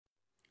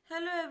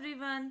Hello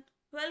everyone,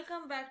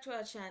 welcome back to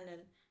our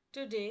channel.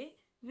 Today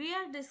we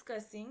are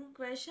discussing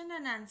question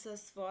and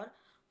answers for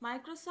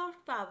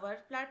Microsoft Power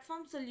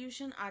Platform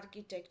Solution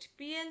Architect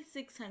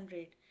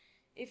PL-600.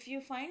 If you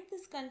find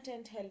this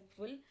content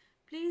helpful,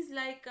 please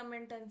like,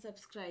 comment and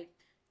subscribe.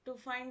 To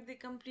find the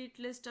complete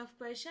list of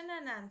question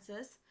and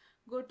answers,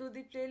 go to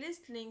the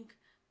playlist link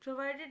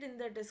provided in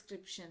the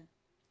description.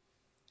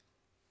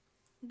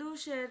 Do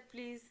share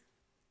please.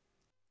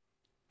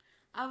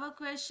 Our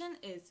question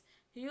is,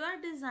 you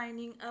are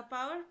designing a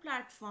Power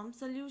Platform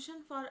solution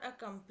for a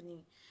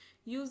company.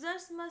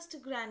 Users must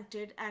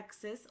granted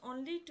access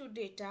only to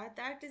data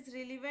that is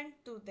relevant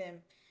to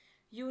them.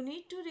 You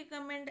need to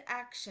recommend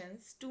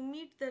actions to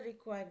meet the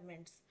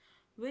requirements.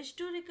 Which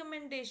two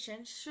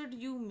recommendations should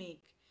you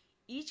make?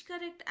 Each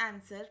correct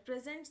answer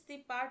presents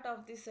the part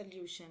of the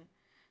solution.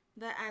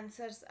 The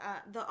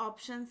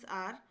options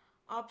are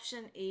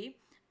option A,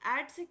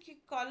 add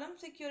column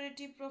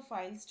security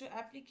profiles to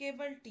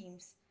applicable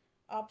teams.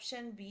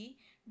 Option B,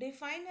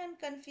 define and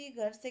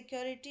configure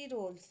security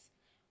roles.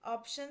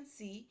 Option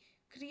C,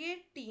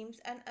 create teams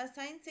and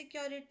assign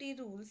security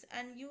rules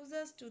and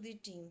users to the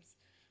teams.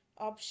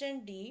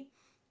 Option D,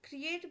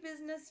 create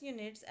business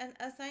units and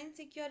assign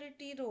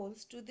security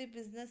roles to the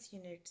business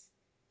units.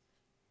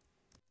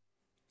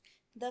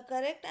 The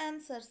correct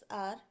answers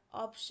are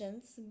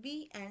options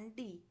B and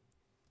D.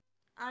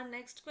 Our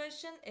next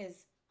question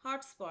is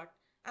hotspot.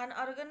 An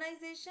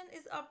organization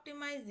is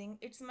optimizing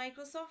its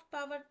Microsoft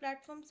Power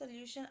Platform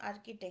solution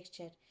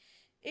architecture.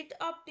 It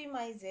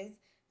optimizes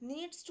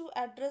needs to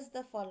address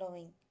the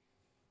following.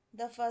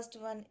 The first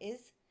one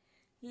is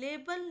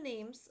label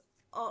names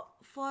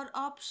for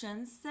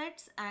option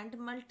sets and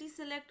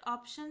multi-select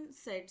option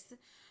sets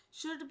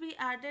should be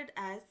added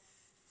as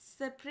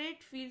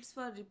separate fields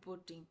for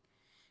reporting.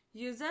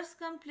 Users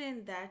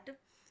complain that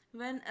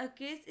when a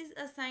case is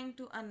assigned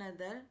to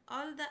another,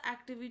 all the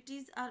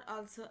activities are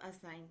also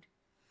assigned.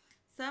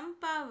 Some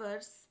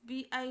Powers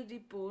BI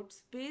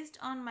reports based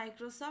on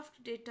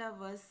Microsoft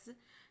Dataverse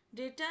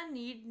data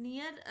need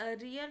near a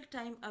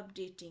real-time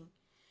updating.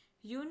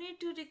 You need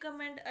to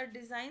recommend a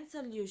design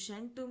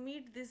solution to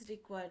meet these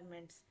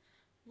requirements.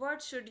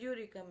 What should you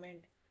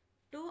recommend?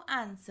 To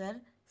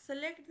answer,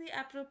 select the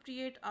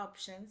appropriate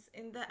options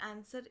in the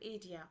answer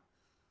area.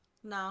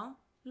 Now,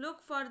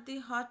 look for the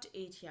hot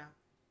area.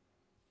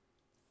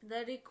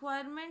 The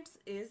requirements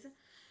is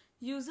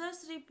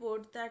users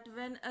report that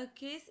when a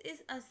case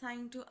is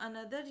assigned to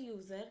another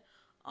user,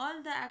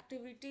 all the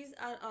activities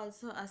are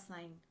also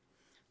assigned.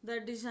 The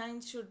design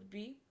should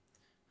be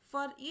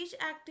for each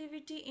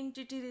activity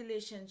entity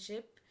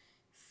relationship,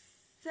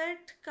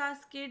 set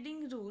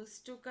cascading rules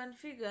to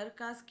configure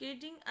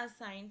cascading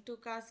assigned to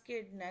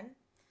cascade none.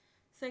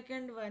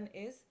 Second one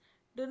is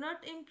do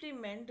not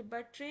implement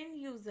but train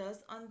users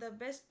on the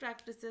best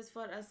practices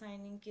for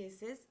assigning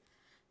cases.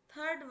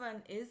 Third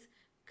one is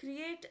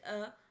create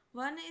a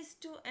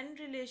 1:n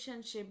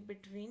relationship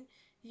between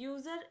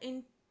user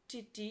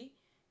entity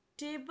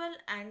table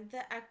and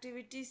the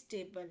activities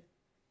table.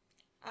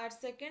 Our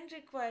second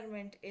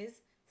requirement is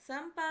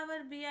some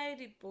Power BI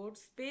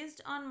reports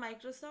based on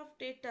Microsoft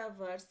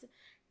Dataverse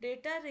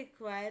data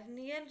require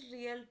near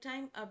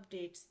real-time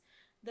updates.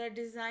 The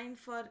design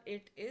for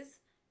it is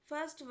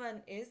first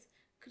one is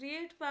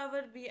create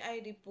Power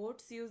BI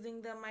reports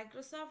using the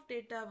Microsoft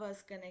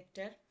Dataverse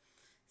connector.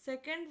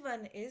 Second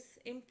one is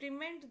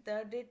implement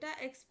the data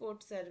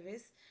export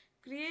service,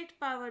 create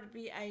Power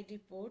BI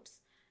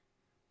reports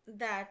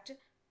that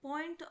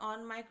point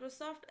on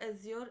Microsoft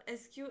Azure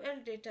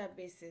SQL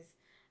databases.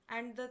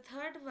 And the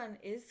third one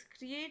is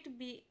create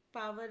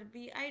Power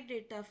BI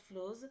data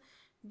flows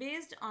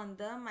based on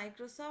the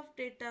Microsoft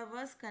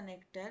Dataverse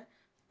connector,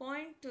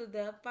 point to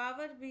the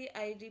Power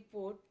BI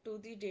report to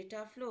the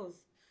data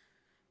flows.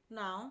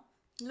 Now,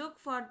 look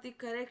for the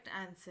correct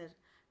answer.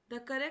 The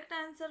correct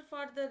answer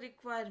for the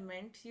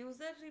requirement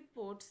user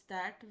reports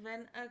that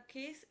when a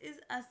case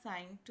is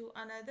assigned to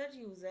another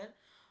user,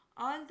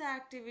 all the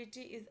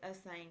activity is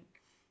assigned.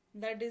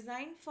 The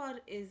design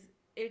for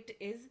it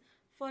is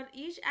for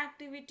each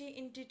activity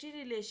entity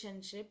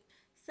relationship,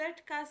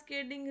 set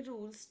cascading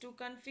rules to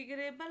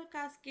configurable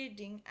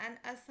cascading and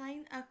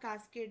assign a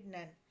cascade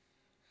none.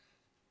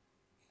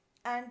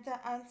 And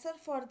the answer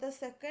for the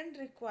second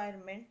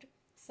requirement,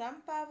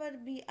 some Power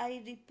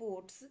BI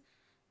reports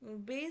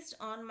based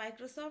on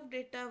Microsoft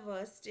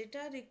Dataverse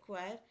data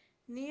require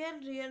near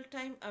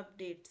real-time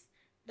updates.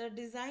 The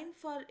design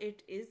for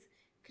it is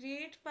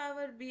create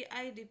Power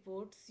BI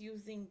reports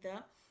using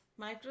the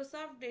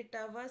Microsoft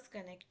Dataverse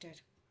connector.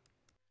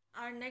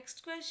 Our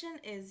next question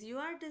is you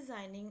are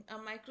designing a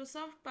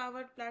Microsoft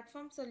Power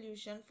Platform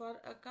solution for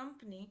a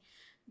company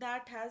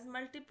that has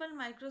multiple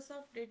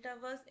Microsoft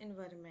Dataverse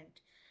environment.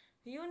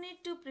 You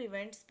need to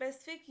prevent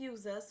specific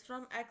users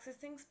from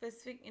accessing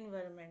specific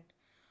environment.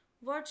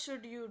 What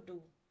should you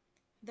do?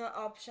 The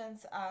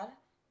options are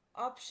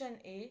option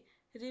A,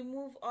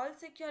 remove all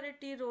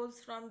security roles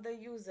from the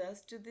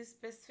users to the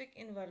specific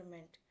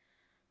environment.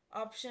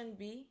 Option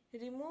B,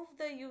 remove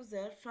the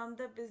user from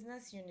the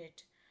business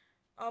unit.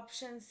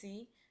 Option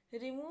C,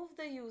 remove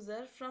the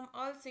user from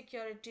all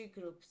security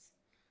groups.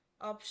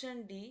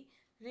 Option D,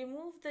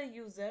 remove the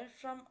user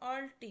from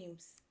all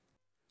teams.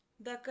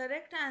 The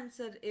correct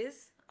answer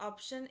is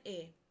option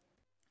A.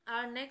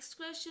 Our next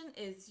question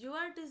is, you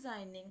are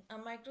designing a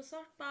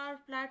Microsoft Power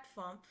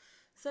Platform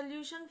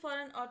solution for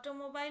an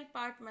automobile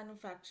part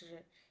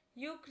manufacturer.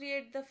 You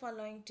create the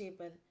following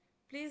table.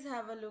 Please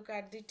have a look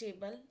at the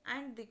table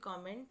and the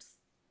comments.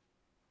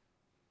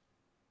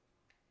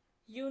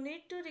 You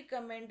need to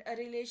recommend a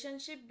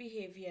relationship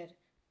behavior.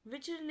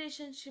 Which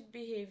relationship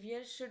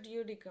behavior should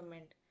you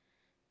recommend?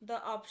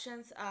 The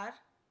options are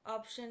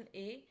option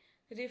A,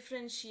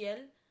 referential,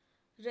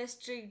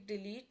 restrict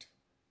delete,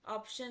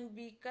 option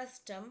B,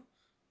 custom,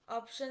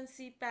 option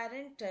C,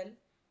 parental,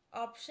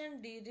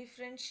 option D,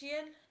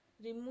 referential,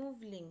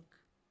 remove link.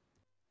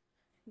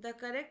 The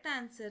correct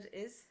answer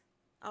is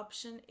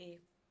option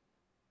A.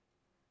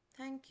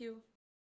 Thank you.